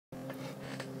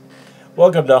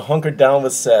Welcome to Hunkered Down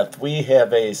with Seth. We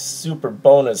have a super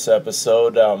bonus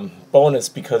episode. Bonus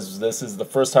because this is the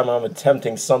first time I'm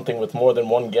attempting something with more than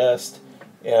one guest.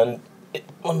 And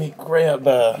let me grab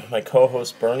my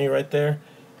co-host Bernie right there.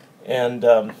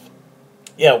 And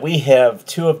yeah, we have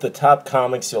two of the top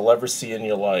comics you'll ever see in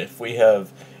your life. We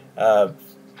have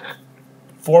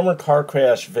former car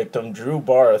crash victim Drew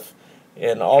Barth,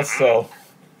 and also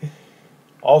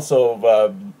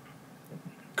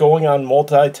going on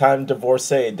multi-time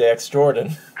divorcee Dax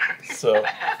Jordan. So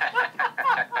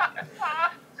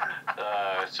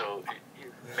So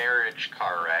marriage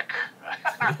car wreck.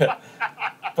 yeah.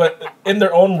 But in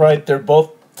their own right, they're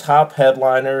both top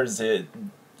headliners.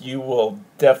 You will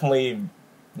definitely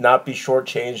not be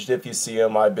shortchanged if you see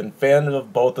them. I've been fan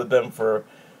of both of them for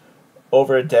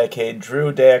over a decade.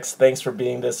 Drew, Dax, thanks for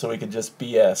being this so we could just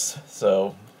BS.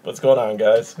 So what's going on,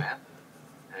 guys? Man.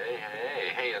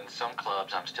 Hey, in some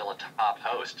clubs I'm still a top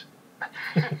host.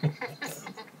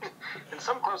 In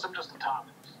some clubs, I'm just a top.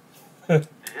 It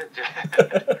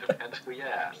depends who you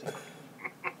ask.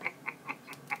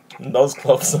 In those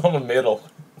clubs, I'm a middle.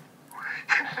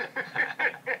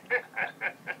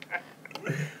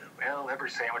 Well, every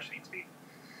sandwich needs meat.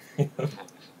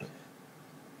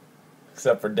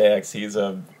 Except for Dax, he's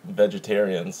a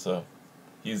vegetarian, so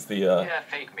he's the Yeah,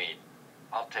 fake meat.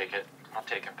 I'll take it. I'll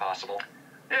take impossible.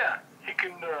 Yeah, he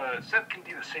can. Seth can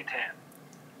do the seitan.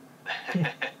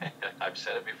 I've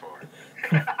said it before.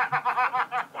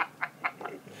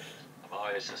 I've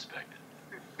always suspected.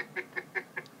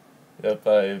 Yep,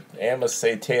 I am a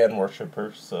Satan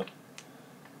worshiper, so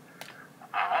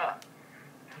Ah,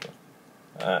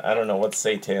 I don't know what's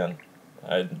Satan.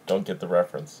 I don't get the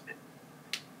reference.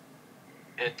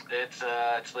 It's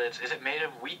is it made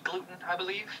of wheat gluten? I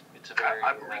believe it's a very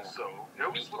I believe so. It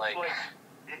always looks meat-like like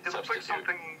it looks like substitute.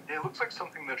 something. It looks like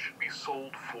something that should be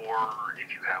sold for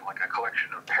if you have like a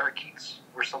collection of parakeets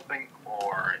or something,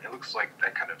 or it looks like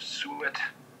that kind of suet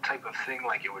type of thing.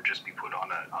 Like it would just be put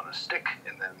on a stick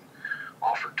and then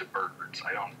offered to birds.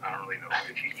 I don't really know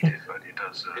if you eat it, but it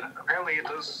does. Apparently, it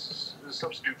does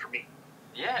substitute for meat.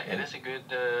 Yeah, it is a good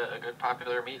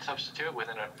popular meat substitute with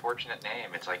an unfortunate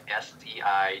name. It's like Seitan,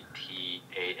 I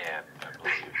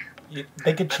believe.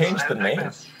 They could change the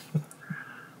name.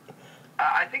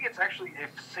 I think it's actually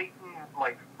if Satan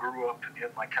like grew up in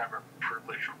like kind of a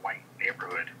privileged white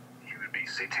neighborhood, he would be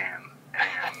Satan.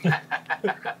 And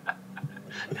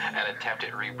An attempt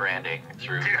at rebranding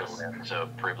through Yes. the lens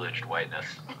of privileged whiteness.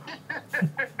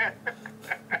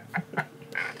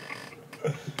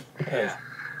 Nice.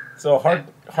 So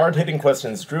hard hitting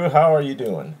questions. Drew, how are you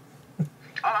doing?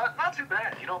 not too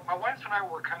bad. You know, my wife and I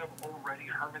were kind of already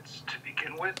hermits to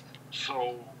begin with,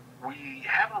 so we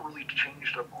haven't really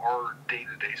changed up our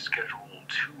day-to-day schedule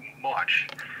too much.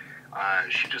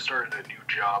 She just started a new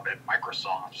job at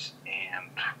Microsoft's, and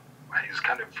is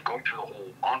kind of going through the whole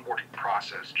onboarding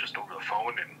process just over the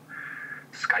phone and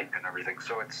Skype and everything.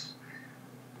 So it's,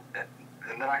 and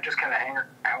then I just kind of hang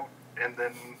out and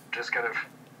then just kind of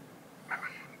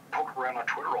poke around on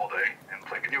Twitter all day and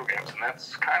play video games, and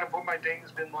that's kind of what my day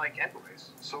has been like anyways.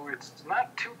 So it's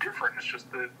not too different. It's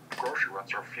just the grocery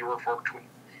runs are fewer and far between.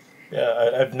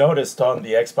 Yeah, I've noticed on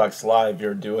the Xbox Live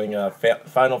you're doing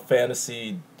Final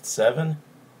Fantasy 7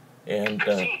 and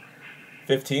 15.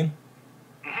 15.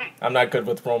 Mm-hmm. I'm not good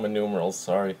with Roman numerals.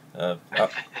 Sorry. Or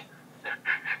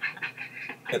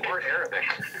Arabic.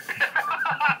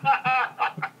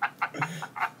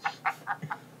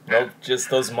 Nope, just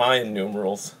those Mayan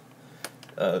numerals.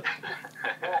 Well,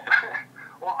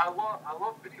 I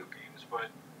love video games, but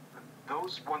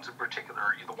those ones in particular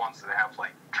are the ones that have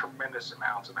like tremendous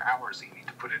amounts of hours that you need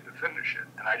to put in to finish it.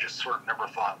 And I just sort of never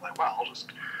thought like, well,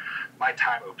 my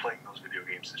time of playing those video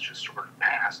games is just sort of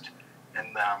past. And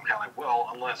then I'm kind of like, well,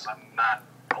 unless I'm not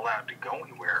allowed to go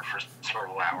anywhere for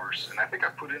several hours, and I think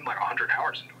I've put in like 100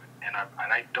 hours into it, and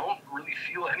I don't really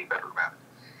feel any better about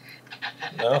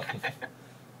it. No,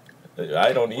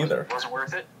 I don't either. Wasn't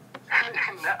worth it.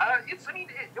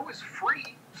 It was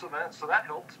free, so that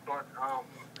helped. But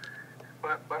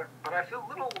I feel a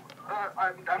little.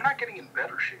 I'm not getting in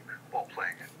better shape while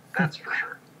playing it. That's for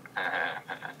sure.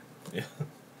 Yeah.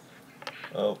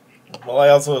 Well, I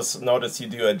also noticed you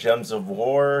do Gems of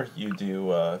War. You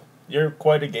do. You're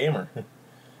quite a gamer.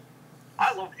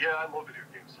 I love video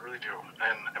games. I really do.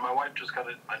 And my wife just got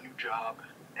a new job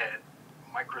at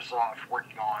Microsoft,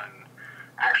 working on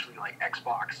actually like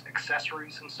Xbox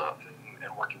accessories and stuff,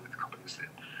 and working with companies that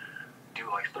do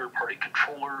like third-party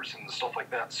controllers and stuff like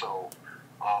that. So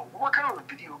we're working on a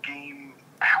video game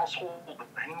household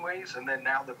anyways, and then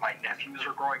now that my nephews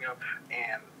are growing up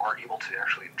and are able to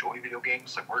actually enjoy video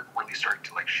games, like we're really starting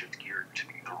to like shift gear to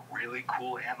be the really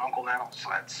cool aunt and uncle now. So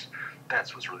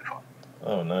that's what's really fun.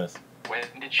 Oh, nice. When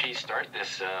did she start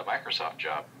this Microsoft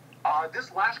job?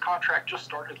 This last contract just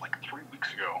started like 3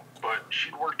 weeks ago, but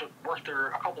she'd worked there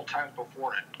a couple times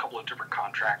before in a couple of different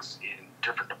contracts in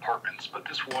different departments. But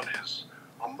this one is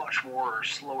a much more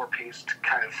slower paced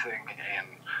kind of thing. And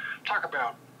talk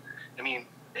about, I mean,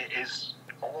 as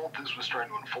all this was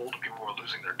starting to unfold, people were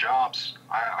losing their jobs.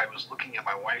 I was looking at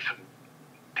my wife and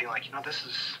being like, this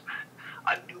is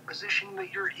a new position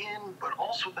that you're in, but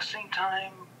also at the same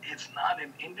time, it's not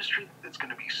an industry that's going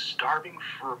to be starving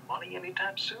for money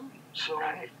anytime soon. So,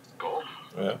 Gold.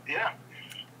 Yeah. Yeah.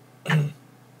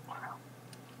 Wow.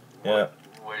 Yeah.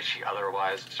 Was she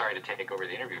otherwise, sorry to take over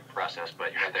the interview process,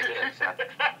 but you're not that good at it,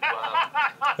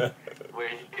 Seth.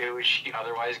 Was she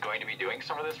otherwise going to be doing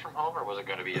some of this from home, or was it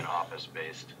going to be an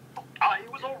office-based?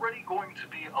 It was already going to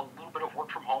be a little bit of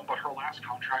work from home, but her last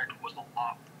contract was a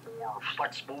lot more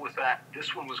flexible with that.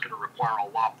 This one was going to require a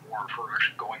lot more of her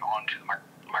actually going on to the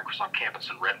Microsoft campus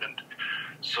in Redmond.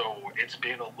 So it's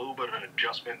been a little bit of an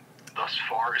adjustment thus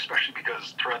far, especially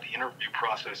because throughout the interview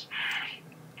process,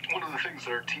 one of the things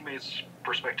that our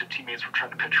prospective teammates were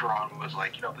trying to pitch her on was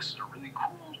like, this is a really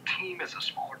cool team. It's a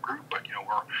smaller group, but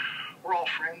we're all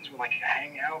friends. We like to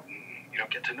hang out and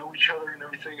get to know each other and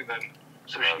everything. And then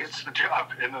so she gets the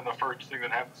job, and then the first thing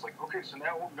that happens is like, okay, so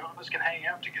now none of us can hang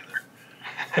out together.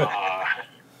 Dodge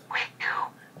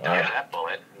that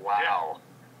bullet. Wow. Yeah.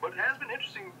 But it has been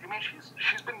interesting. I mean,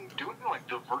 she's been doing like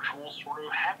the virtual sort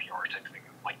of happy hour type thing,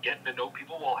 like getting to know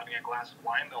people while having a glass of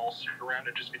wine. They'll all sit around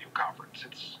and just video conference.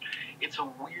 It's a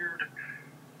weird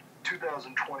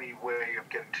 2020 way of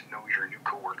getting to know your new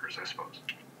coworkers, I suppose.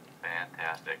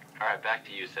 Fantastic. All right, back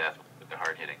to you, Seth, with the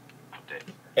hard-hitting update.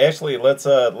 Actually, let's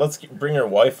bring your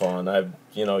wife on.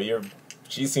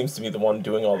 She seems to be the one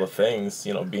doing all the things,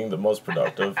 being the most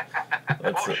productive.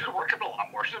 She's working a lot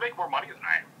more. She's making more money than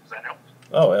I am. Does that help?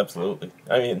 Oh, absolutely.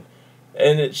 I mean,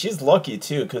 and she's lucky,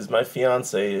 too, because my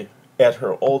fiance, at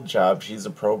her old job, she's a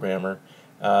programmer.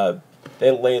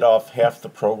 They laid off half the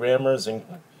programmers and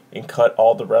cut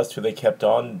all the rest who they kept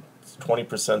on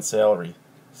 20% salary.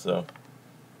 So.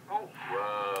 Oh.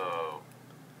 Whoa.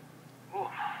 Ooh.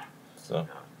 So. At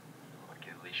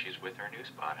least she's with her new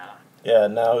spot, huh? Yeah,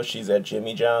 now she's at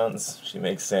Jimmy John's. She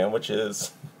makes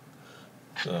sandwiches.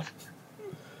 So.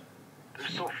 They're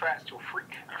so fast, you'll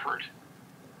freak. I've heard.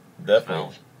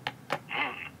 Definitely.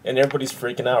 And everybody's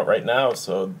freaking out right now,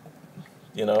 so,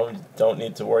 don't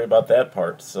need to worry about that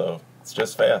part. So, it's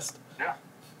just fast. Yeah.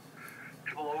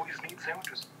 People always need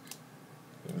sandwiches.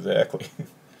 Exactly.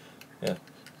 Yeah.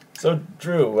 So,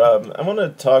 Drew, I want to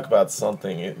talk about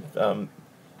something.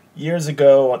 Years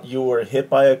ago, you were hit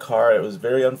by a car. It was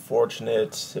very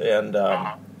unfortunate, and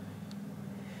I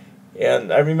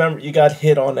remember you got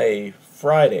hit on a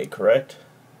Friday, correct?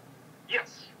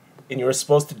 Yes. And you were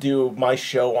supposed to do my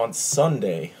show on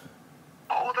Sunday.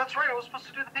 Oh, that's right. I was supposed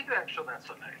to do the piggyback show that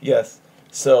Sunday. Yes.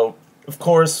 So, of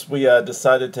course, we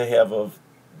decided to have a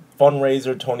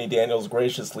fundraiser. Tony Daniels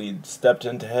graciously stepped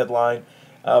in to headline.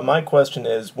 My question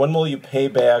is, when will you pay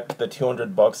back the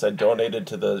 $200 I donated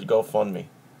to the GoFundMe?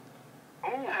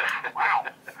 Oh, wow.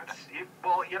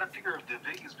 Well, you got to figure if the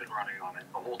VIG's been running on it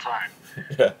the whole time.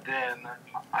 Yeah. Then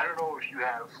I don't know if you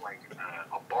have like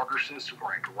a barter system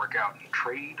where I can work out and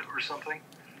trade or something.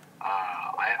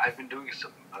 I've been doing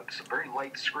some very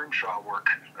light scrimshaw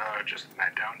work just in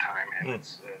that downtime, and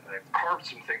I've carved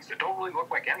some things that don't really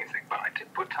look like anything, but I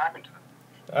did put time into them.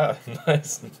 Ah,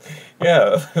 nice.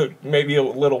 Yeah, maybe a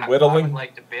little I whittling. would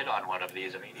like to bid on one of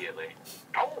these immediately.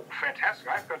 Oh, fantastic!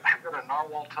 I've got a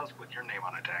narwhal tusk with your name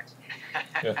on it, Dax.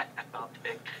 Yeah. I'll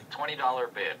take $20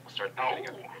 bid. We'll start bidding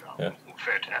it. Yeah.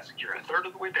 Fantastic! You're a third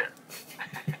of the way there.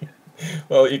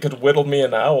 Well, you could whittle me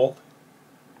an owl.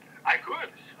 I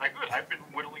could. I've been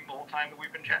whittling the whole time that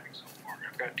we've been chatting so far.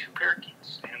 I've got 2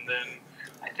 parakeets, and then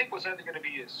I think what's either going to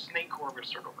be a snake or a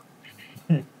Mr. Hooker.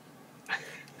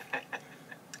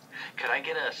 Could I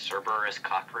get a Cerberus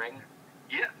cock ring?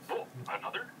 Yeah. Oh,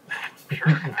 another?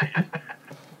 Sure.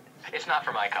 It's not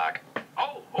for my cock.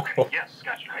 Oh, okay. Yes,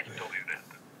 gotcha. I can totally do that.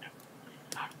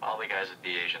 All the guys at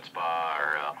the Asian spa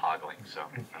are hoggling, so.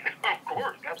 Of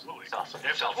course, absolutely. Sell some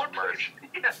one merch.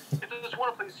 place, yeah, if there's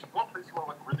one place you want to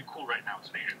look really cool right now, it's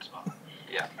an Asian spa.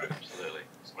 Yeah, absolutely.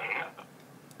 Just let it happen.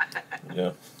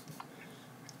 Yeah.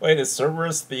 Wait, is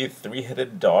Cerberus the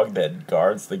 3-headed dog that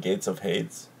guards the gates of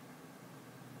Hades?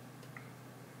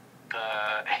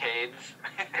 AIDS.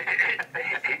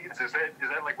 AIDS, is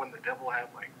that like when the devil had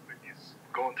like when he's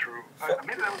going through?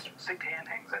 Maybe that was Satan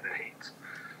hangs out at Hades.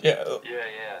 Yeah.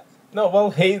 Yeah. No, well,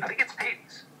 I think it's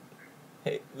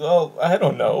Hades. Well, I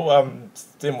don't know.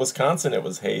 In Wisconsin, it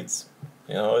was Hades.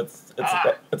 You know, it's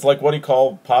like what do you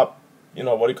call pop? You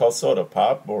know, what do you call soda?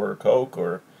 Pop or Coke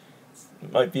or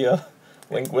it might be a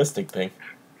linguistic thing.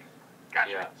 Gotcha.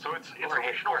 Yeah. So it's Or a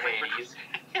regional thing. Hades.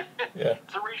 Yeah,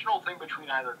 It's a regional thing between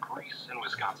either Greece and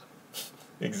Wisconsin.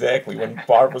 exactly. When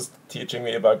Barth was teaching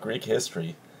me about Greek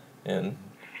history, and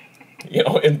you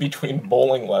know, in between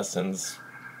bowling lessons,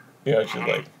 you know, she's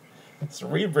like,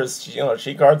 Cerebrus, you know,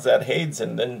 she guards that Hades,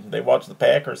 and then they watch the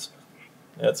Packers,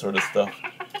 that sort of stuff.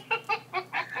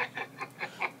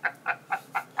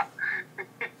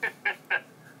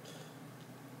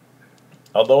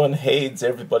 Although in Hades,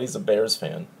 everybody's a Bears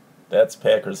fan. That's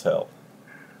Packers hell.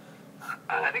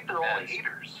 I think they're all Yes.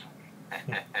 haters.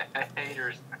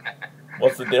 Haters.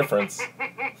 What's the difference?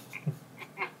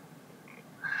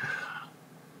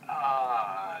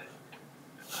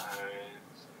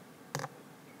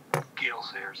 Gale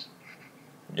Sayers.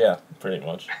 Yeah, pretty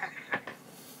much.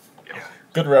 Yeah.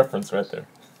 Good reference right there.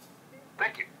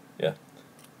 Thank you.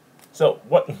 So,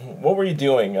 what were you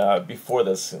doing before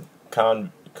this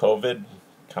COVID?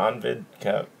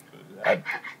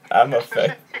 I'm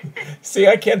affected. See,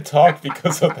 I can't talk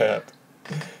because of that.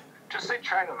 Just say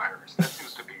China virus. That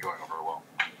seems to be going over well.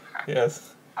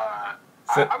 Yes. I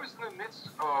was in the midst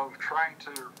of trying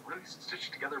to really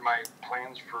stitch together my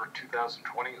plans for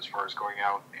 2020 as far as going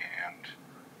out and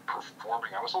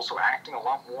performing. I was also acting a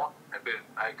lot more.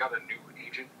 I got a new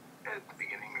agent at the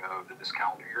beginning of this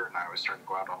calendar year, and I was starting to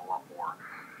go out on a lot more.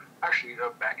 Actually,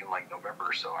 back in like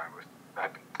November, so I've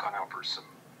gone out for some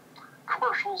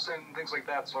commercials and things like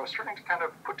that. So I was starting to kind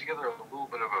of put together a little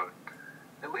bit of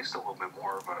at least a little bit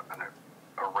more of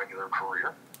a regular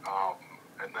career,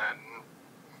 and then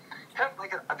had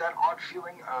like that odd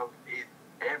feeling of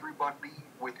everybody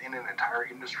within an entire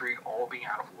industry all being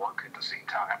out of work at the same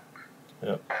time.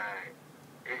 Yep.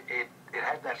 It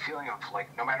had that feeling of like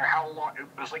no matter how long it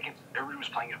was like everybody was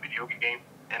playing a video game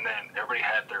and then everybody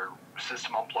had their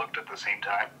system unplugged at the same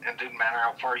time. And it didn't matter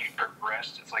how far you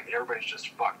progressed. It's like everybody's just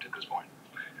fucked at this point.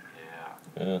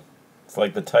 Yeah. It's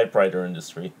like the typewriter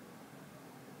industry.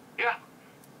 Yeah.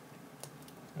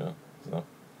 Yeah. So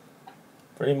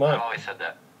pretty I've much. always said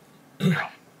that. Yeah.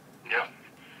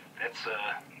 It's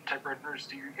typewriter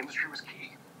industry was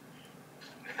key.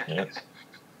 Yeah.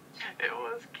 It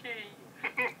was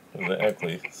key.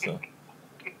 Exactly. So.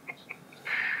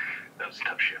 That was a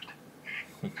tough shift.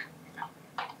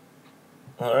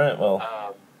 All right.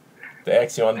 Well,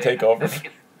 Dax, you want to take over?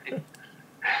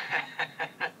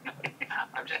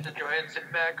 I'm just enjoying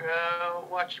sitting back,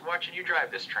 watching you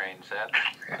drive this train, Seth.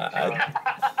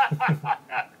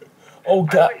 Oh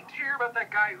By the God. way, did you hear about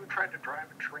that guy who tried to drive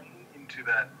a train into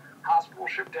that hospital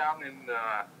ship down in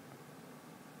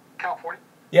California?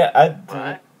 Yeah,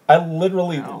 What? I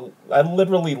literally No.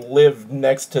 live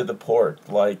next to the port.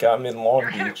 Like I'm in Long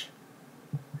Beach.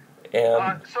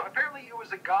 And So apparently it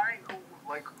was a guy who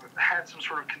like had some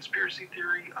sort of conspiracy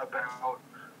theory about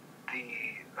the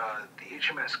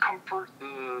HMS Comfort,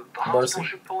 the hospital Mercy.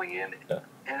 ship pulling in,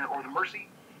 Yeah. or the Mercy,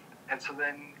 and so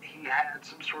then he had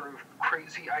some sort of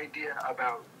crazy idea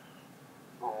about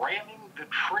ramming the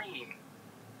train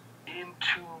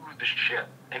into the ship,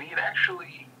 and he'd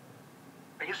actually,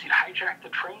 I guess he'd hijacked the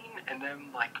train and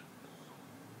then like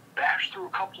bashed through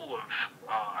a couple of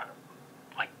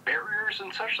like barriers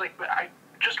and such. Like, but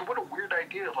what a weird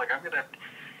idea of like I'm gonna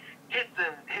hit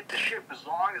the ship as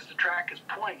long as the track is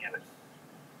pointing at it.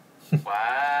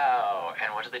 Wow.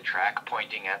 And was the track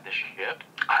pointing at the ship?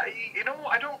 I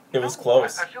don't. It was know.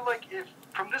 close. I feel like if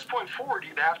from this point forward,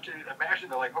 you'd have to imagine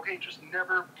they're like, okay, just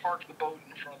never park the boat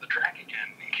in front of the track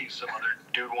again in case some other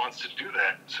dude wants to do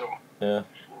that. So yeah.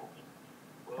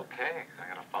 Okay, I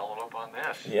gotta follow up on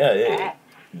this. Yeah,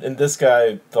 and this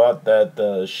guy thought that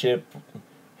the ship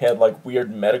had like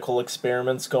weird medical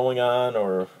experiments going on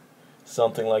or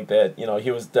something like that. You know,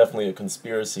 he was definitely a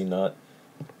conspiracy nut.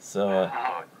 So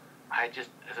Oh,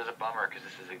 this is a bummer because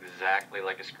this is exactly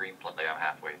like a screenplay I'm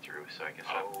halfway through, so I guess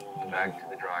I'm back to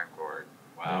the drawing board.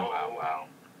 Wow.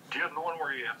 do you have the one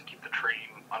where you have to keep the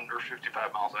train under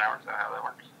 55 miles an hour? Is that how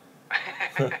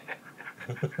that works?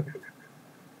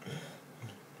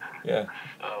 yeah.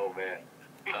 Oh,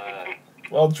 man.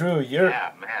 Well, Drew,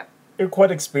 Yeah, man. you're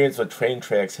quite experienced with train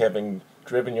tracks, having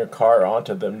driven your car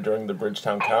onto them during the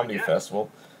Bridgetown Comedy yes. Festival.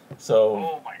 So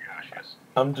Oh my gosh, yes.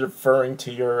 I'm deferring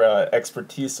to your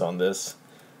expertise on this.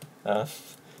 Well,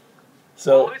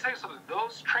 So let me tell you something.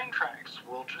 Those train tracks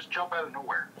will just jump out of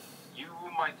nowhere. You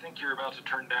might think you're about to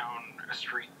turn down a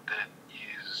street that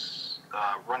is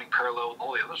running parallel with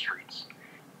all the other streets,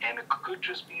 And it could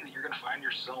just be that you're going to find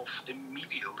yourself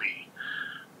immediately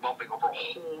bumping over a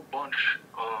whole bunch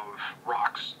of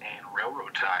rocks and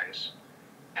railroad ties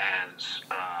as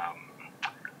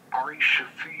Ari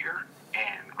Shafir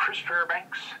and Chris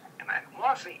Fairbanks and I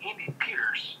want to say Andy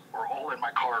Peters were all in my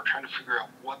car trying to figure out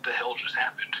what the hell just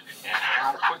happened and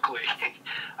how quickly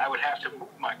I would have to move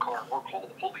my car or call the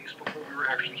police before we were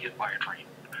actually hit by a train.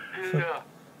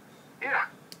 Yeah.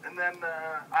 And then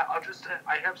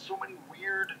I have so many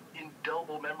weird,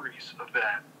 indelible memories of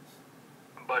that,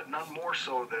 but none more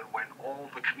so than when all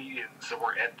the comedians that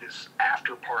were at this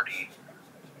after party,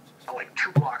 like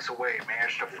 2 blocks away,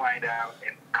 managed to find out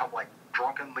and come like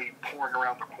drunkenly pouring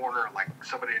around the corner like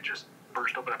somebody had just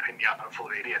burst open a pinata full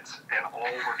of idiots, and all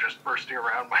were just bursting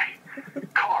around my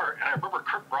car. And I remember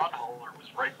Kurt Braunholer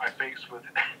was right in my face with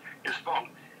his phone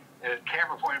and his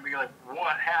camera pointing at me like,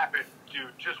 "What happened,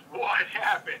 dude? Just what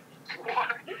happened?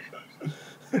 What?"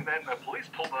 And then the police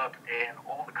pulled up, and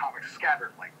all the comics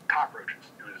scattered like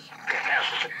cockroaches. It was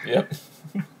fantastic. Yep.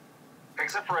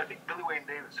 Except for, I think, Billy Wayne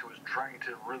Davis, who was trying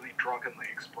to really drunkenly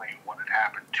explain what had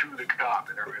happened to the cop,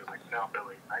 and everybody was like, "No,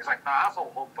 Billy." And he's like, "No, that's the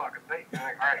whole fucking thing." And I'm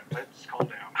like, "All right, let's calm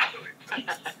down, Billy."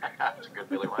 That's a good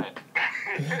Billy Wayne.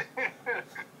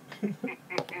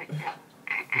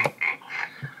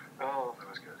 Oh, that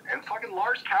was good. And fucking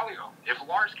Lars Callio. If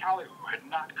Lars Callio had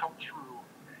not come through,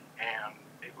 and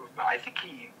I think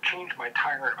he changed my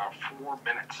tire in about 4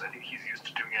 minutes. I think he's used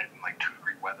to doing it in like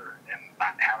 2-degree weather and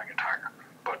not having a tire.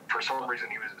 But for some reason,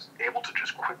 he was able to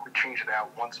just quickly change it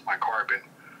out once my car had been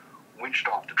winched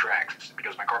off the tracks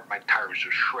because my tire was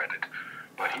just shredded.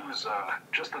 But he was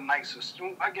just the nicest.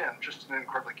 Again, just an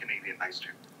incredibly Canadian nice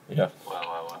dude. Yeah.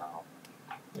 Wow.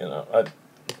 You know,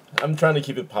 I'm trying to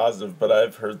keep it positive, but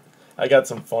I got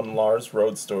some fun Lars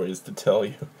Road stories to tell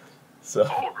you. So.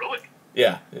 Oh, really?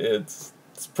 Yeah, it's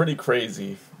pretty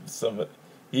crazy.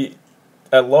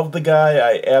 I love the guy.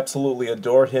 I absolutely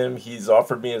adore him. He's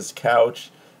offered me his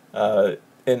couch in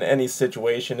any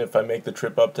situation if I make the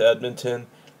trip up to Edmonton.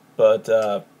 But,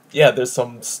 yeah, there's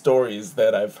some stories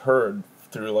that I've heard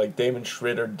through, like, Damon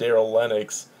Schritter, Daryl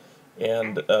Lennox,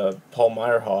 and Paul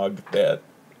Meyerhog that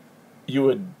you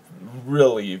would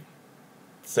really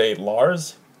say,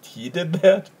 Lars, he did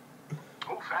that?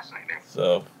 Oh, fascinating.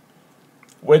 So,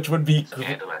 which would be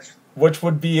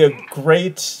a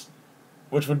great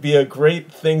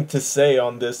thing to say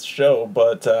on this show,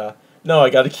 but no, I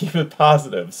got to keep it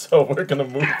positive, so we're going to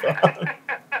move on.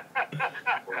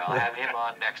 Well, I'll have him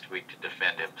on next week to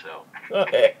defend him, so.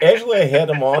 Actually, I had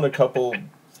him on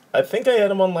I think I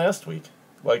had him on last week,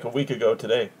 like a week ago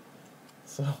today.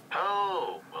 So.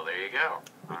 Oh, well, there you go.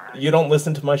 All right. You don't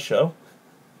listen to my show?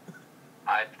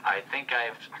 I think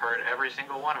I've heard every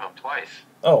single one of them twice.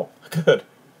 Oh, good.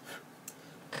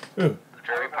 Ooh.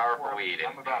 Very powerful weed.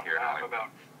 I'm about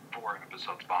 4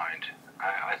 episodes behind.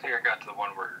 I think I got to the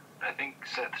one where I think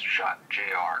Seth shot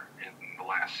JR in the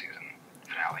last season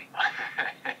finale.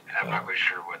 I'm not really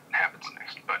sure what happens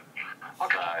next, but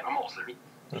I'm almost there.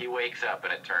 He wakes up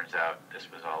and it turns out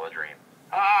this was all a dream.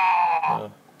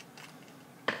 Oh!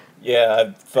 Yeah,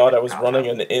 I thought I was running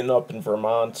an inn up in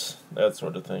Vermont, that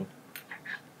sort of thing.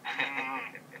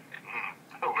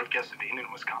 I would have guessed an inn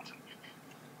in Wisconsin.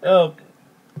 Oh,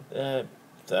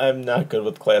 I'm not good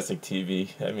with classic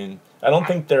TV. I mean, I don't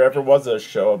think there ever was a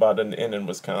show about an inn in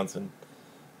Wisconsin.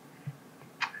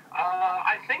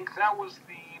 I think that was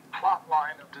the plot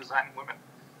line of Designing Women.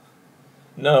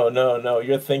 No.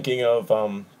 You're thinking of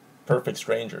Perfect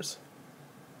Strangers.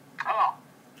 Oh,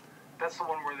 that's the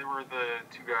one where there were the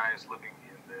 2 guys living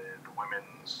in the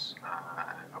women's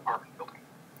apartment building.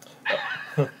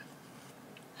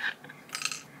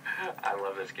 I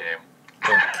love this game.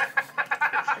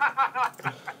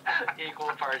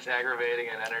 Equal parts aggravating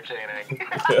and entertaining.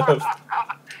 Yes.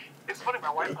 It's funny, my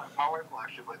wife will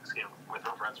actually play this game with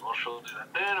her friends. Well, she'll do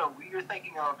that. No, what you're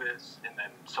thinking of is, and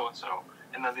then so-and-so.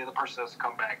 And then the other person has to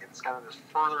come back, and it's kind of this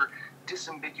further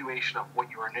disambiguation of what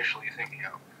you were initially thinking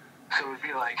of. So it would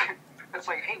be like, it's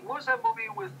like, hey, what was that movie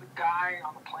with the guy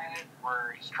on the planet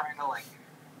where he's trying to, like,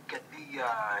 get the,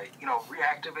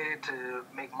 reactivated to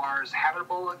make Mars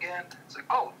habitable again? It's like,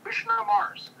 oh, Mission to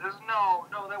Mars. No,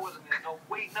 that wasn't it. No,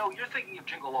 wait, no, you're thinking of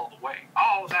Jingle All the Way.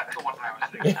 Oh, that's the one I was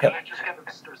thinking. Yeah. And it just kind of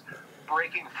starts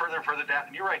breaking further and further down.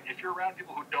 And you're right, if you're around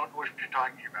people who don't know what you're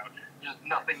talking about, there's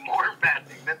nothing more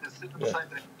maddening than to sit beside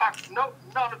them. Fuck, no,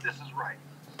 none of this is right.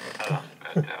 Oh,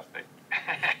 fantastic.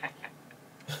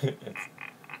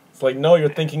 It's like, no, you're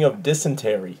thinking of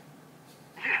dysentery.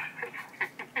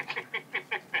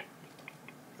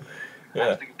 I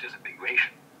was thinking of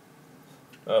disambiguation.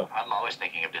 Oh. I'm always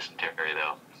thinking of dysentery,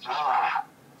 though.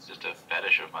 It's just a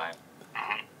fetish of mine.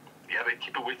 Mm-hmm. Yeah, they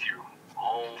keep it with you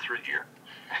all through the year.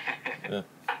 Yeah.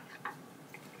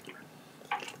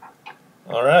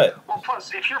 All right. Well,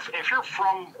 plus, if you're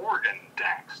from Oregon,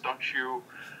 Dax, aren't you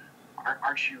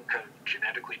kind of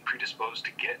genetically predisposed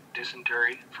to get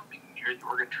dysentery from being near the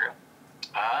Oregon Trail?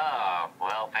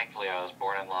 Well, thankfully I was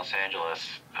born in Los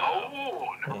Angeles.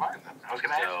 Never mind then. I was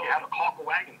going to ask you how to caulk a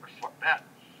wagon, but fuck that.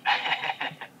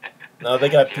 No, they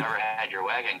got. If you ever had your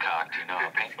wagon cocked, you know how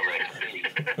painful that can be.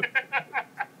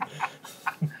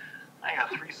 I got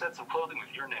 3 sets of clothing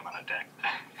with your name on it, Dax.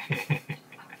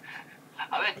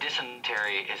 I bet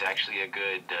dysentery is actually a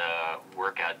good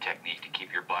workout technique to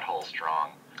keep your butthole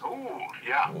strong. Oh,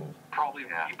 yeah. Ooh. Probably.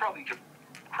 Yeah. You probably could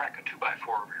crack a 2x4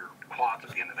 over your quads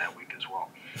at the end of that week as well.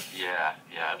 Yeah,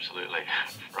 absolutely.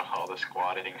 From all the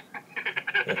squatting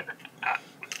and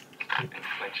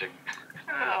flinching.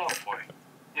 Oh, boy.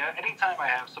 Yeah, anytime I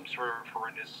have some sort of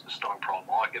horrendous stomach problem,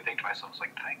 all I can think to myself is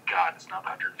like, thank God it's not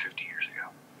 150 years ago.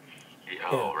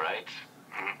 Oh, right.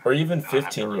 Or even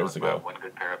 15 years ago. One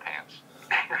good pair of pants.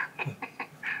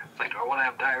 It's like, do I want to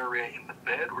have diarrhea in the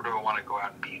bed, or do I want to go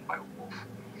out and be eaten by a wolf?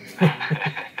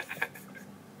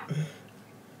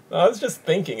 I was just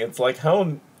thinking, it's like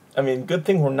good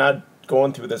thing we're not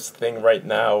going through this thing right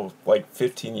now, like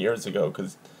 15 years ago,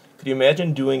 because could you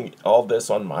imagine doing all this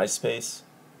on MySpace?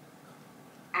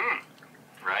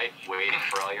 Right? Waiting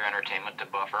for all your entertainment to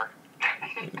buffer.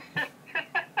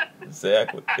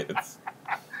 Exactly.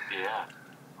 Yeah.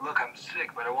 Look, I'm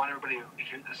sick, but I want everybody to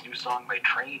hear this new song by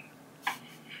Train.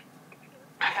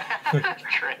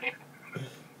 Train.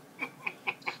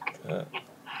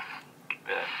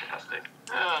 Fantastic.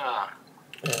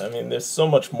 Yeah, there's so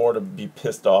much more to be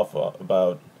pissed off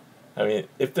about.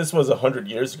 If this was 100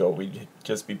 years ago, we'd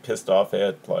just be pissed off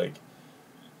at, like,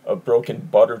 a broken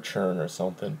butter churn or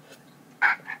something.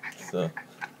 So.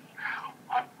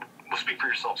 Well, speak for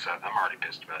yourself, Seth. I'm already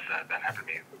pissed about that. That happened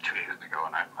to me 2 days ago,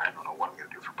 and I don't know what I'm going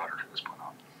to do for butter from this point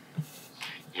on.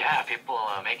 Yeah, people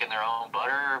making their own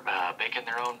butter, baking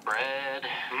their own bread.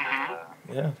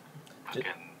 Yeah. Fucking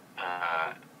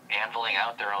anviling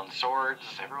out their own swords.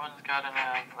 Everyone's got a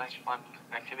nice, fun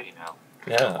activity now.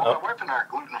 Yeah. Well, my wife and I are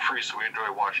gluten-free, so we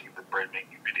enjoy watching the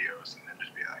bread-making videos and then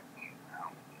just be like,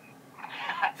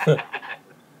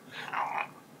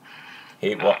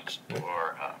 Hate watch.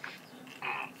 Or,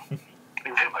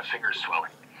 my fingers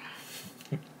swelling.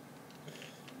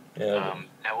 Yeah.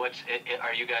 Now,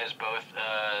 are you guys both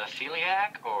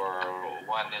celiac, or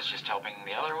one is just helping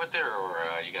the other with it,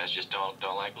 or you guys just don't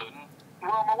like gluten?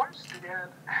 Well, my wife's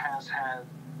dad has had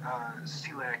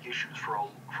celiac issues for a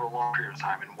long period of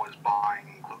time and was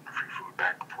buying gluten-free food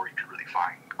back before you could really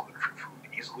find gluten-free food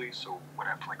easily, so would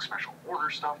have to like special order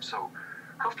stuff. So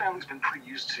her family's been pretty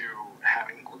used to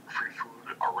having gluten-free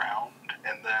food around,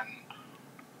 and then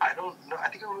I don't know, I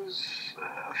think it was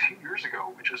a few years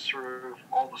ago, we just sort of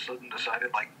all of a sudden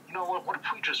decided, like, you know what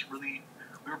if we just really,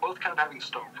 we were both kind of having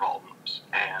stomach problems,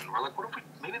 and we're like, what if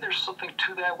maybe there's something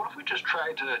to that, what if we just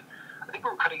tried to, I think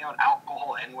we were cutting out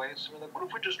alcohol anyways, so we're like, what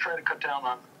if we just try to cut down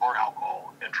on our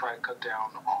alcohol, and try to cut down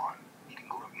on eating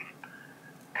gluten,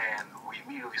 and we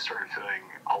immediately started feeling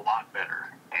a lot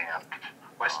better, and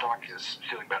my stomach is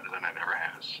feeling better than it ever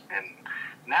has, and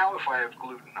now if I have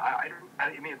gluten, I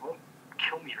mean, it won't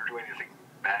kill me or do anything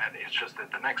bad. It's just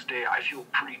that the next day I feel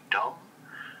pretty dumb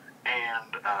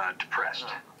and depressed.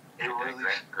 It really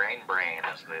grain brain,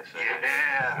 as they say.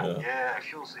 Yeah. It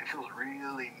feels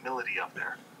really millety up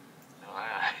there.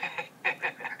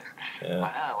 Yeah.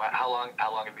 Wow. How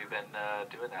long have you been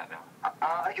doing that now?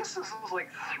 I guess this was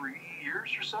like 3 years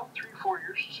or so, 3-4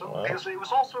 years or so. Wow. Because it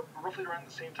was also roughly around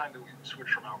the same time that we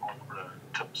switched from alcohol over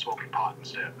to smoking pot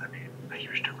instead. That made a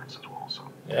huge difference as well.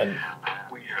 So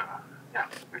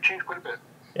we've changed quite a bit.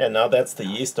 Yeah, now that's the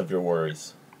yeast of your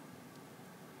worries.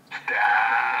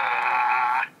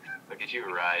 Look at you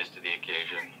rise to the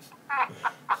occasion.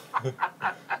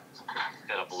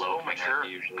 Instead of loafing like you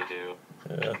usually do.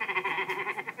 Yeah.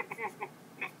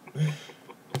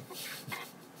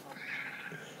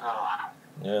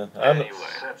 Yeah. Anyway.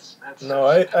 No,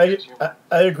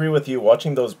 I agree with you.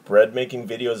 Watching those bread making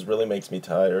videos really makes me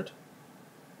tired.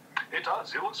 It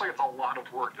does. It looks like it's a lot of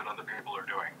work that other people are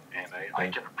doing, and I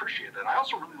can appreciate that. I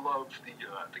also really love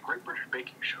the Great British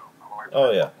Baking Show.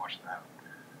 Watch that.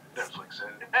 Netflix,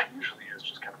 and that usually is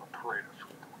just kind of a parade of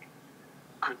food that we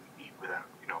couldn't eat without,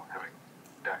 having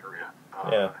diarrhea.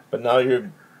 Yeah, but now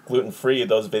you're gluten-free.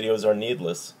 Those videos are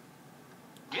needless.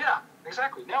 Yeah,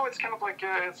 exactly. Now it's kind of like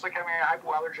it's like having a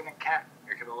hypoallergenic cat.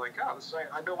 You're kind of like,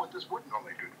 I know what this would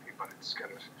normally do to me, but it's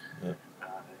kind of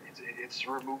it's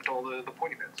removed all the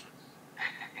pointy bits.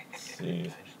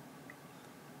 See.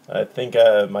 I think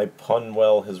my pun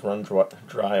well has run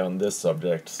dry on this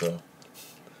subject, so.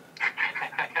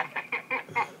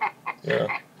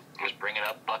 Yeah. Just bringing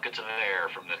up buckets of air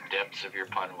from the depths of your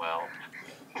pun well.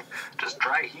 Just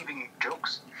dry heaving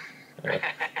jokes. I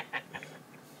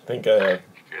think Just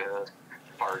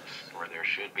farts where there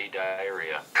should be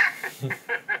diarrhea.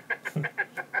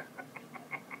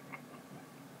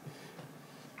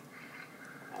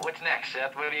 What's next,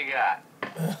 Seth? What do you got?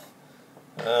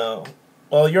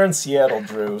 Well, you're in Seattle,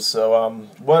 Drew. So,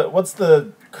 what's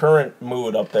the current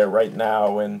mood up there right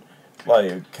now, and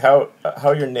like how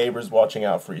are your neighbors watching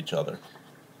out for each other?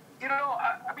 You know,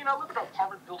 I mean, I live in an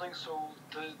apartment building, so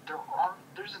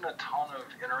there isn't a ton of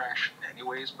interaction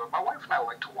anyways, but my wife and I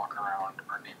like to walk around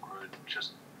our neighborhood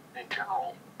just in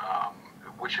general,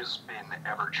 which has been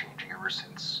ever-changing ever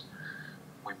since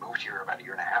we moved here about a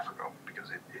year and a half ago, because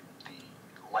the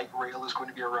light rail is going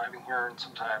to be arriving here in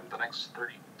sometime the next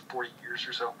 30, 40 years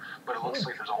or so, but it looks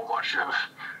like there's a whole bunch of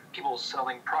people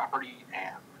selling property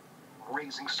and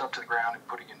raising stuff to the ground and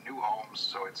putting in new homes,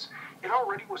 so it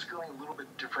already was feeling a little bit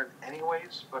different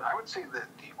anyways, but I would say that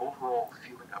the overall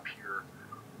feeling up here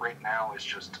right now is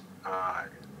just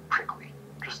prickly.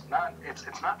 Just not,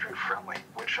 it's not very friendly,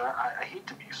 which I hate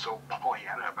to be so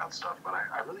Pollyanna about stuff, but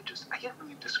I get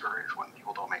really discouraged when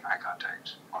people don't make eye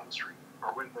contact on the street,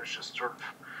 or when there's just sort of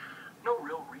no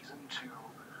real reason to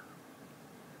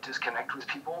disconnect with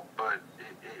people, but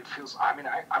it feels, I mean,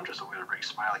 I'm just a very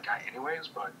smiley guy anyways,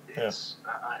 but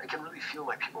I can really feel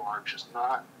like people are just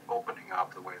not opening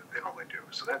up the way that they normally do,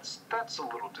 so that's a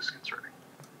little disconcerting.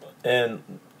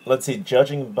 And let's see,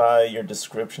 judging by your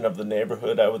description of the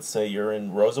neighborhood, I would say you're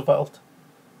in Roosevelt?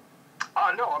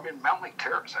 No, I'm in Mountain Lake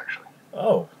Terrace, actually.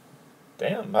 Oh,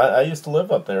 damn. I used to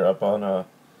live up there, up on,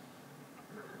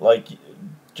 like,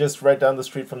 just right down the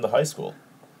street from the high school.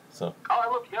 So. Oh, I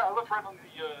live right on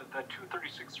that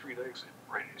 236th Street exit,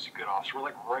 right as you get off. So we're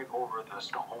like right over the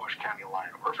Snohomish County line.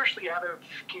 We're officially out of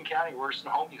King County. We're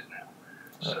Snohomies now.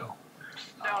 So.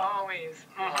 Snohomies.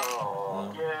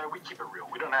 Oh. Yeah, we keep it real.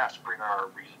 We don't have to bring our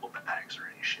reusable bags or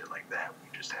any shit like that. We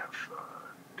just have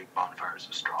big bonfires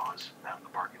of straws out in the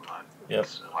parking lot. Yep.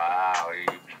 So. Wow,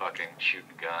 you fucking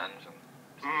shooting guns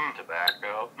and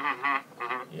tobacco.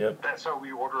 Yep. That's how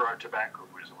we order our tobacco.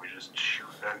 We just shoot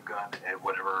a gun at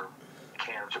whatever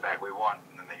can of tobacco we want,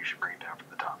 and then they usually bring it down from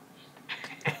the top.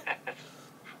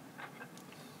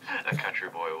 A country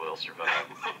boy will survive.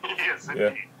 Yes, Yeah.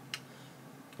 indeed.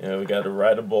 Yeah, we got to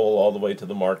ride a bull all the way to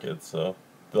the market, so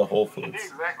the Whole Foods.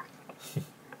 Exactly.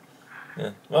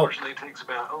 Yeah. Well, Unfortunately, it takes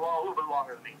about a little bit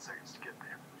longer than 8 seconds to get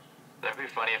there. That'd be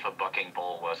funny if a bucking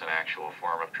bull was an actual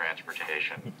form of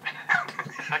transportation.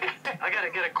 I gotta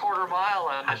get a quarter mile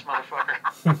on this motherfucker.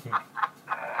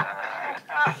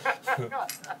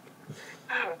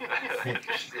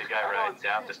 Just the guy riding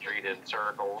down the street in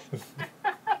circles.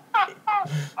 I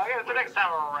got it the next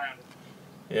time I'm around.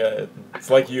 yeah, it's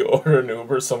like you order an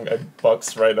Uber, some guy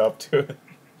bucks right up to it.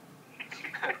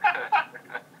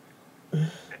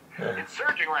 It's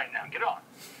surging right now. Get on.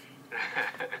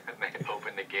 They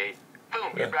open the gate.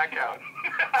 Boom, get back out.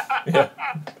 Yeah.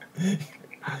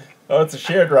 Oh, it's a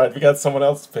shared ride. We got someone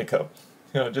else to pick up.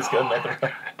 Just get another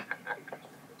ride.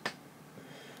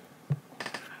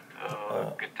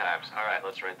 Oh, good times. All right,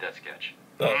 let's write that sketch.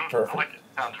 Oh, perfect. I like it.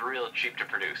 Sounds real cheap to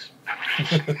produce. God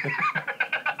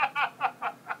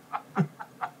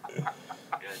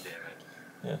damn it.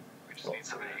 Yeah. We just need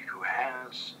somebody who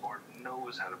has or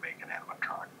knows how to make an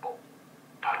animatronic bull.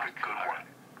 A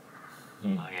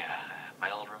good one. Oh, yeah. My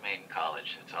old roommate in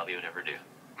college, that's all he would ever do.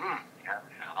 Yeah.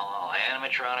 All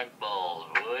animatronic bulls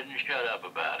wouldn't shut up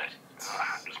about it.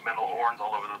 Just metal horns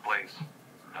all over the place.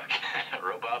 Okay,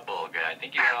 robot bull guy. I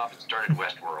think you got off and started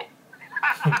Westworld.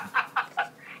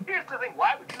 Here's the thing.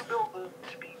 Why would you build them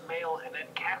to be male and then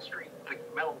castrate the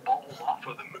metal balls off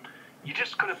of them? You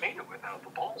just could have made it without the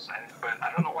balls. But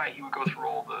I don't know why he would go through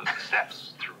all the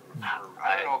steps. I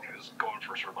don't know if he was going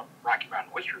for sort of a Rocky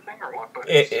Mountain Oyster thing or what, but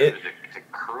The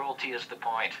cruelty is the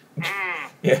point.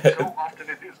 Yeah. so often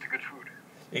it is to good food.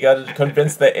 You got to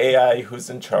convince the AI who's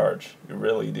in charge. You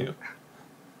really do.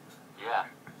 Yeah,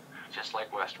 just like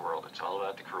Westworld, it's all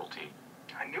about the cruelty.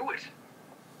 I knew it.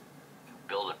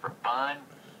 Build it for fun.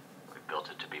 We built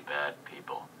it to be bad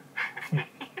people.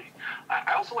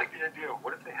 I also like the idea of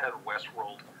what if they had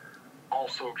Westworld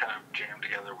also kind of jammed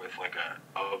together with like a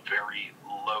very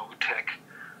low-tech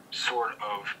sort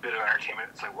of bit of entertainment.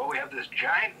 It's like, well, we have this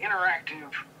giant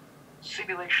interactive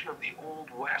simulation of the Old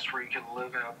West where you can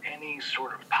live out any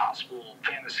sort of possible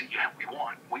fantasy we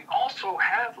want. We also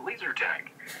have laser tag.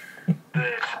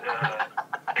 That,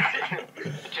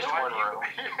 just know one what, room.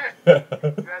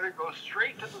 you either go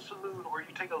straight to the saloon or you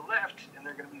take a left, and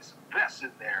there are going to be some vests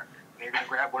in there. And you're going to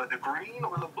grab one of the green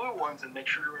or the blue ones and make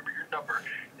sure you remember your number.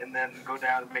 And then go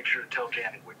down and make sure to tell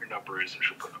Janet what your number is, and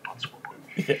she'll put it up on the scoreboard.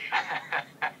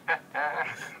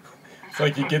 It's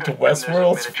like you get to And there's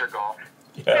Westworld. a miniature golf.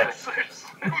 Yeah. Yes,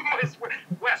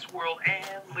 Westworld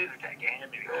and laser tag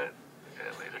and mini golf.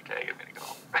 Laser tag and mini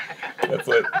golf. That's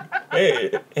it.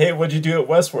 Hey, what'd you do at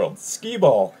Westworld? Skee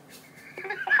ball.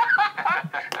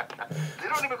 They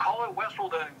don't even call it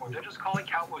Westworld anymore. They just call it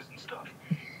Cowboys and stuff.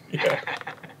 Yeah.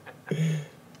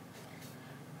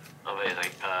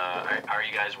 Amazing. Are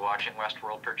you guys watching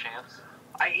Westworld per chance?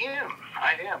 I am.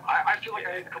 I feel like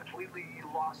I had completely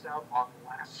lost out on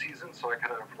last season, so I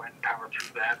kind of went and powered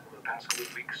through that over the past couple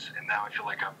of weeks, and now I feel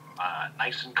like I'm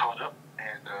nice and caught up.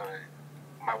 And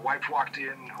my wife walked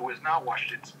in, who has not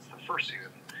watched it since the first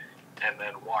season, and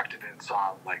then walked in and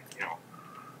saw, like,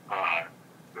 a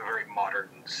very modern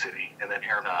city, and then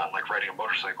Aaron like riding a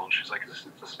motorcycle, and she's like, "Is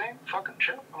this the same fucking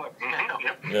show?" I'm like,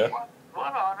 "Yep." Yeah.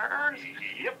 What on earth?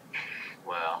 Yep.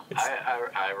 Well,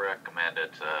 I recommend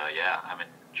it. Yeah, I'm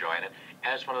enjoying it.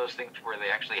 And it's one of those things where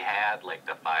they actually had, like,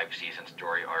 the 5-season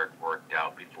story arc worked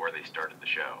out before they started the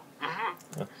show.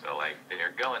 Mm-hmm. So, like,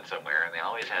 they're going somewhere, and they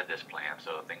always had this plan,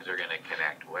 so things are going to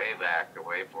connect way back or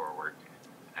way forward.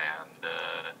 And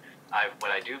what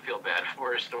I do feel bad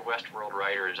for is the Westworld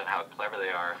writers and how clever they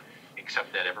are,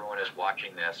 except that everyone is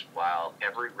watching this while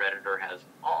every Redditor has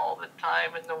all the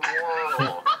time in the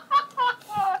world.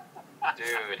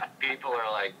 Dude, people are,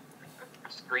 like,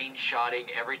 screenshotting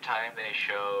every time they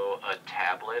show a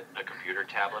computer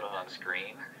tablet on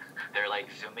screen. They're,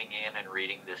 like, zooming in and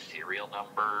reading the serial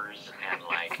numbers and,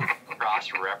 like,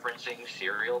 cross-referencing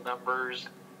serial numbers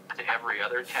to every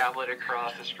other tablet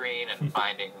across the screen and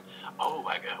finding, oh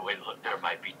my god, wait, look, there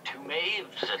might be 2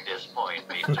 Maves at this point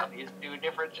based on these 2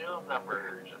 different serial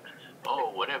numbers.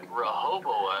 Oh, whatever,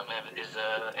 Rehoboam is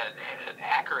an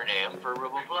acronym for blah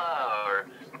blah blah, or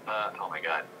oh my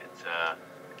god, I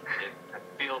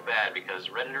feel bad because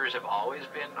Redditors have always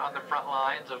been on the front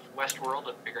lines of Westworld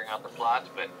and figuring out the plots,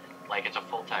 but, like, it's a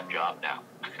full-time job now.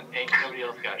 Ain't nobody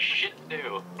else got shit to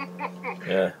do.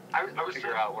 Yeah. I was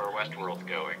Figure out where Westworld's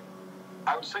going.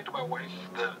 I was saying to my wife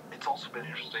that it's also been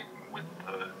interesting with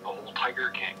the whole Tiger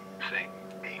King thing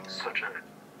being such a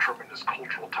tremendous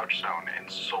cultural touchstone and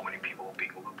so many people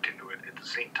being looped into it at the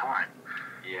same time.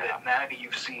 Yeah. That now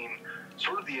you've seen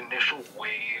sort of the initial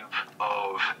wave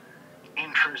of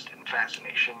interest and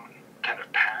fascination kind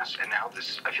of pass, and now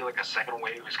I feel like a second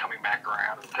wave is coming back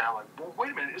around. It's kind of like, well,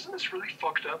 wait a minute, isn't this really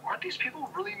fucked up? Aren't these people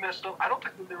really messed up? I don't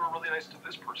think that they were really nice to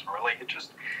this person. Or, like,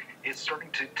 it's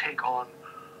starting to take on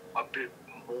a bit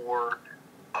more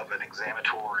of an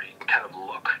examinatory kind of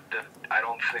look that I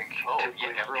don't think. Oh,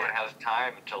 yeah, everyone has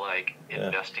time to, like,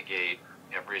 investigate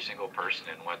every single person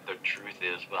and what the truth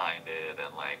is behind it,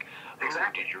 and, like,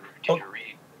 exactly. Did you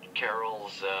read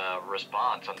Carol's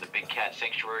response on the Big Cat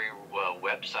Sanctuary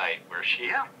website where she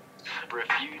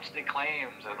refutes the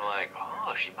claims and, like,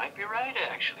 oh, she might be right,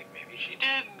 actually, maybe she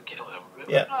didn't kill him.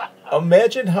 Yeah.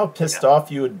 Imagine how pissed off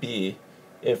you would be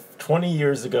if 20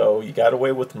 years ago you got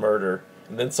away with murder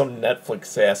and then some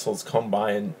Netflix assholes come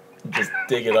by and just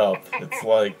dig it up. It's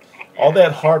like all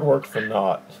that hard work for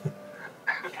naught. God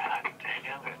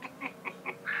damn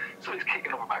it. So he's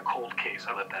kicking over my cold case.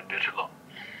 I let that bitch alone.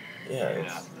 Yeah,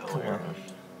 it's no come worries.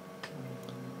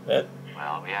 on.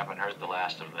 Well, we haven't heard the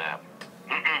last of them.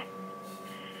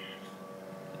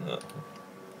 No.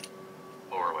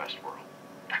 Or Westworld.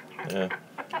 Yeah.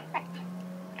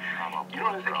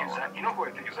 You know who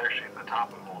I think is actually at the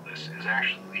top of all this is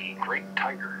actually Great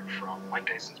Tiger from Mike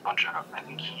Tyson's Punch Out. I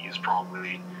think he is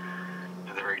probably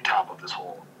at the very top of this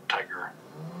whole Tiger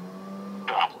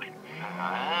monopoly.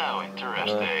 Oh,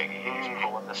 interesting. He's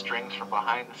pulling the strings from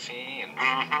behind the scenes.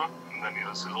 Mm-hmm. And then he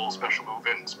does his little special move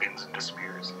and spins and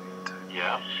disappears. And,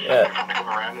 Yeah. Yeah. come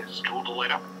around and his tool to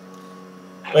light up.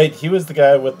 Wait, he was the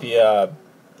guy with the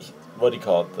what do you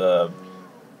call it? The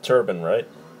turban, right?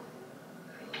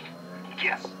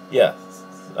 Yes. Yeah.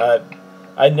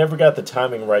 I never got the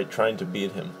timing right trying to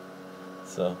beat him.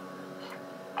 So.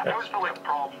 I always felt like a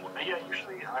problem.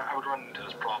 Usually I would run into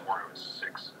this problem where I was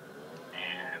 6,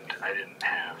 and I didn't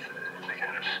have the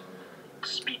kind of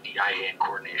speedy eye-hand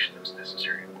coordination that was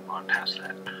necessary to move on past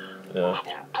that Yeah.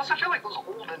 level. Plus, I feel like those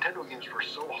old Nintendo games were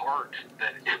so hard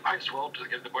that it might as well just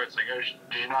get to the point. It's like, oh,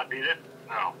 did you not beat it?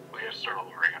 No, we have to start all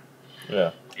over again.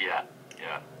 Yeah. Yeah.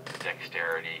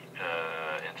 Dexterity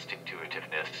and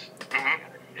stick-to-itiveness.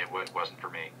 Mm-hmm. It wasn't for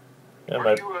me. Yeah, Or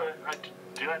my,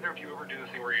 did either of you ever do the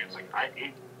thing where it's like,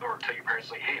 or tell your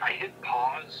parents, like, hey, I hit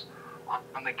pause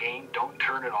on the game, don't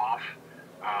turn it off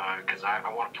because I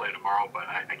want to play tomorrow, but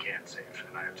I can't save,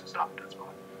 and I have to stop at that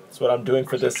spot. That's what I'm doing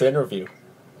for this interview.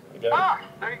 There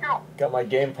you go. Got my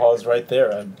game paused right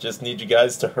there. I just need you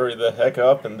guys to hurry the heck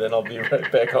up, and then I'll be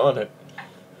right back on it.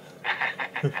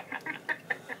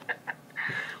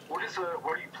 What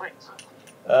are you playing, Seth?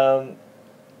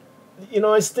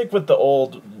 I stick with the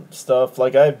old stuff.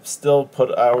 Like, I still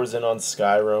put hours in on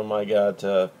Skyrim. I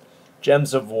got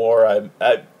Gems of War.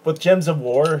 With Gems of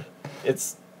War,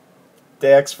 it's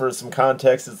Dax, for some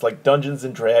context. It's like Dungeons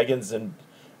and Dragons and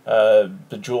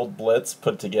Bejeweled Blitz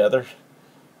put together.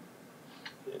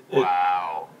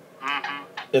 Wow.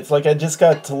 It's like I just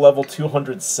got to level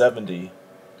 270,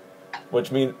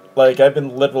 which means, like, I've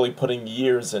been literally putting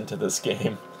years into this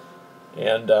game.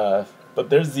 And, but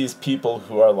there's these people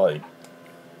who are like,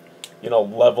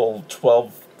 level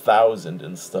 12,000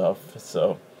 and stuff,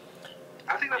 so.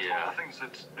 I think that's one of the things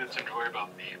that's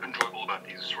enjoyable about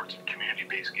these sorts of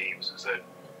community-based games is that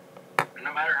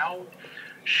no matter how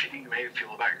shitty you may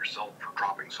feel about yourself for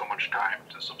dropping so much time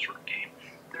into some sort of game,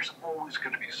 there's always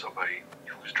going to be somebody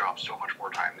who's dropped so much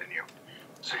more time than you.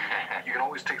 So you can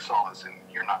always take solace in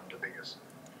you're not the biggest.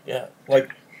 Yeah,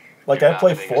 like I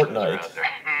play Fortnite.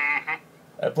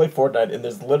 I play Fortnite, and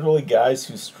there's literally guys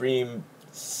who stream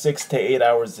 6 to 8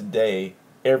 hours a day,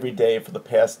 every day for the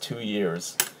past 2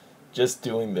 years, just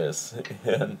doing this.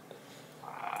 And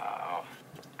Wow.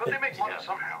 But they make money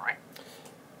somehow, right?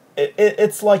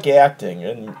 it's like acting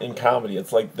in comedy.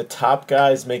 It's like the top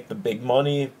guys make the big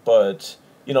money, but,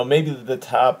 maybe the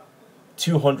top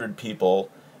 200 people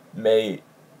may,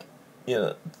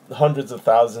 hundreds of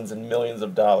thousands and millions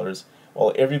of dollars,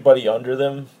 while everybody under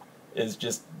them is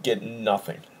just getting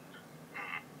nothing.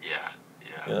 Yeah.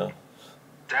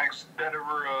 Dax, that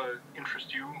ever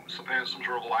interest you? Some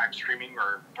sort of live streaming,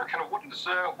 or kind of what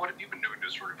have you been doing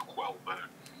to sort of quell the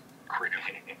creative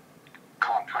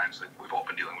confines that we've all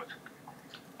been dealing with?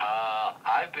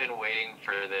 I've been waiting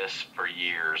for this for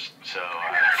years, so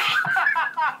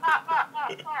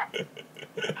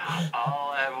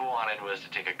all I ever wanted was to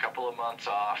take a couple of months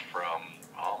off from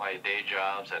all my day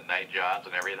jobs and night jobs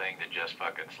and everything to just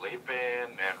fucking sleep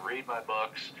in and read my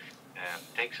books and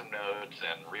take some notes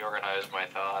and reorganize my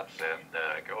thoughts and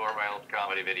go over my old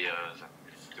comedy videos and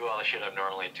do all the shit I'm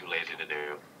normally too lazy to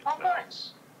do. Oh,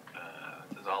 nice.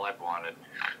 This is all I've wanted.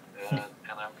 And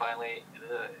I'm finally...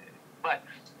 but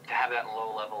to have that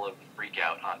low level of freak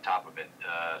out on top of it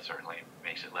certainly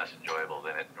makes it less enjoyable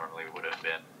than it normally would have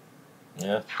been.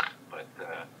 Yeah. But,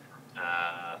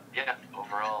 yeah,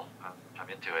 overall, I'm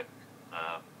into it.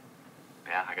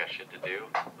 Yeah, I got shit to do.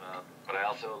 But I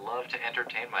also love to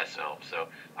entertain myself. So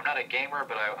I'm not a gamer,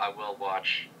 but I will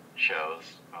watch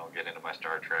shows. I'll get into my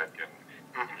Star Trek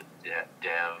and the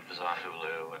devs on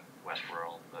Hulu and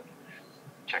Westworld and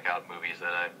check out movies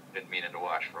that I've been meaning to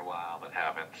watch for a while but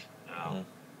haven't.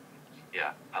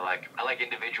 Yeah, I like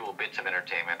individual bits of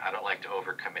entertainment. I don't like to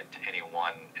overcommit to any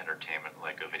one entertainment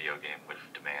like a video game would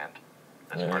demand.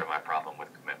 That's part of my problem with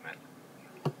commitment.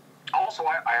 Also,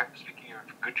 speaking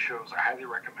of good shows, I highly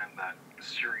recommend that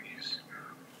series.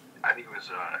 I think it was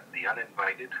The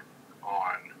Uninvited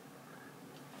on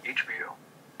HBO,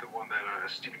 the one that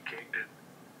Stephen King did.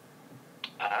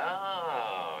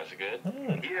 Oh, is it good?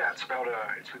 Yeah,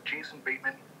 it's with Jason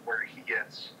Bateman, where he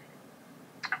gets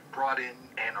brought in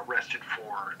and arrested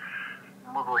for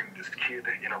murdering this kid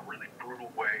in a really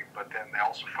brutal way, but then they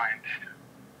also find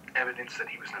evidence that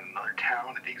he was in another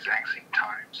town at the exact same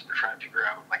time, so they're trying to figure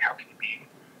out, like, how can he be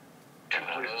two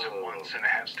places at once, and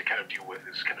it has to kind of deal with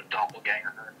this kind of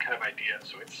doppelganger kind of idea,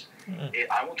 so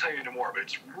I won't tell you anymore, but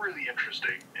it's really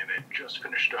interesting, and it just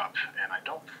finished up, and I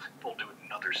don't think they'll do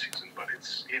another season, but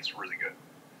it's really good.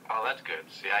 Oh, that's good.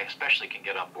 See, I especially can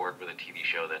get on board with a TV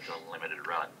show that's a limited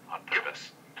run on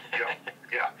purpose.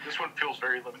 Yeah. This one feels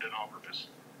very limited on purpose.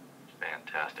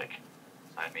 Fantastic.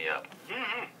 Sign me up.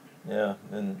 Yeah,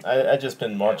 and I just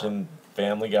been watching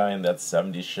Family Guy and that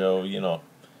 70s show,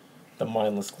 the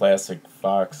mindless classic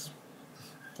Fox,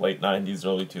 late 90s,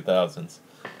 early 2000s.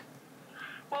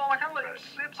 Well,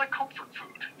 it's like comfort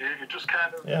food. It just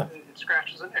kind of it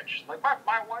scratches an itch. Like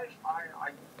my wife,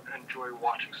 I enjoy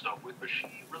watching stuff with, but she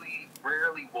really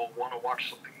rarely will want to watch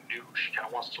something new. She kind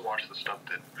of wants to watch the stuff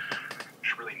that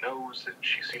she really knows, that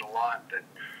she's seen a lot, that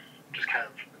just kind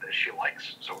of that she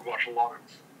likes. So we watch a lot of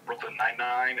Brooklyn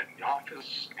Nine-Nine and The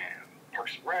Office and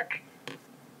Parks and Rec.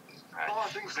 A lot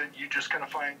of things that you just kind of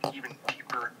find even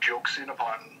deeper jokes in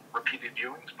upon repeated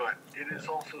viewings, but it is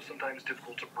also sometimes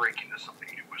difficult to break into something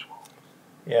new as well.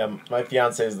 Yeah, my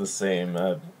fiance is the same.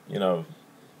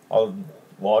 I'll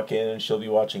walk in and she'll be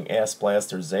watching Ass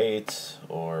Blasters 8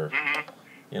 or,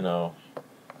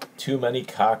 Too Many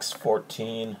Cocks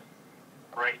 14.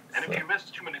 And if you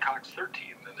missed Too Many Cocks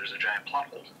 13, then there's a giant plot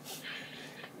hole.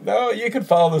 No, you can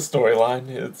follow the storyline.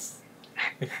 It's,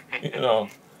 you know,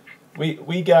 we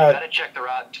You got... gotta check the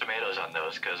Rotten Tomatoes on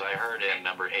those, because I heard in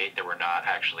number 8 there were not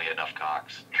actually enough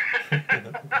cocks.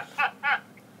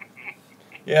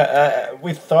 Yeah,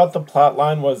 we thought the plot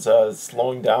line was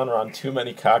slowing down around Too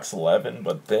Many Cocks 11,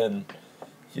 but then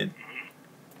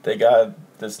they got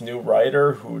this new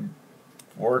writer who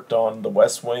worked on The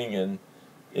West Wing, and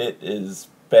it is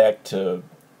back to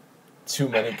Too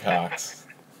Many Cocks.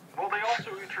 Well, they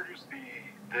also introduced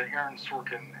the Aaron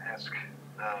Sorkin-esque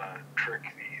trick,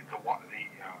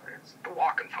 it's the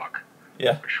walk and fuck.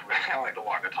 Yeah. Which was kind of like the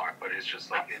walk and talk, but it's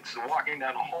just like it's walking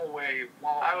down a hallway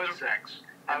while having sex.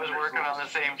 I was working on the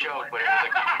same joke, but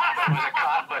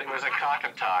it was a cock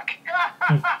and talk.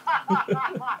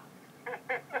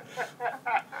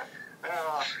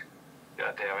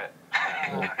 God damn it.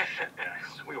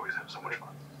 Yes, we always have so much fun.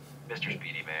 Mr.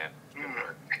 Speedy Man. Good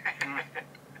work.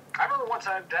 I remember one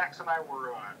time Dax and I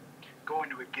were going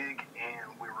to a gig,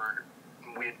 and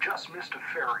we had just missed a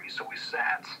ferry, so we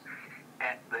sat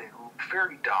at the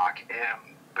ferry dock,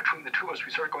 and between the two of us,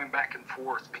 we started going back and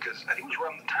forth, because I think it was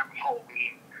around the time of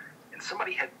Halloween, and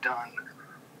somebody had done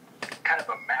kind of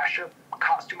a mashup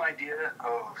costume idea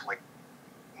of, like,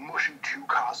 mushing two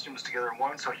costumes together in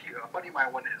one. So a buddy of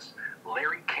mine went as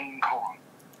Larry King Kong,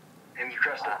 and he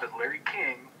dressed up as Larry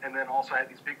King, and then also had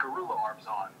these big gorilla arms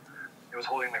on. It was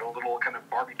holding like a little kind of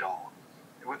Barbie doll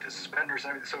with the suspenders and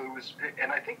everything. So it was,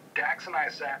 and I think Dax and I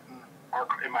sat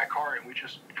in my car, and we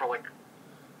just for like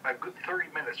a good 30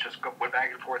 minutes just went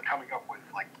back and forth coming up with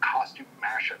like costume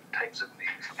mashup types of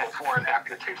things, before and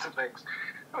after types of things.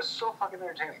 It was so fucking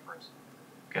entertaining for us.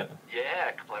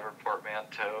 Yeah, clever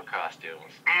portmanteau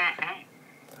costumes. Mm-hmm.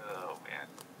 Oh man,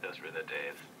 those were the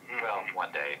days. Well,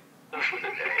 one day. Those were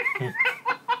the days.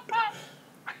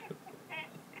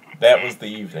 That was the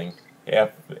evening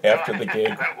after the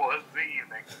gig. That was the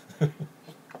evening.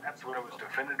 That's what it was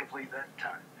definitively that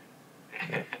time.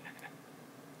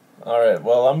 All right,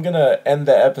 well, I'm going to end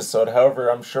the episode. However,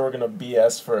 I'm sure we're going to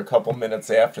BS for a couple minutes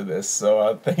after this.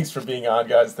 So thanks for being on,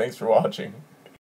 guys. Thanks for watching.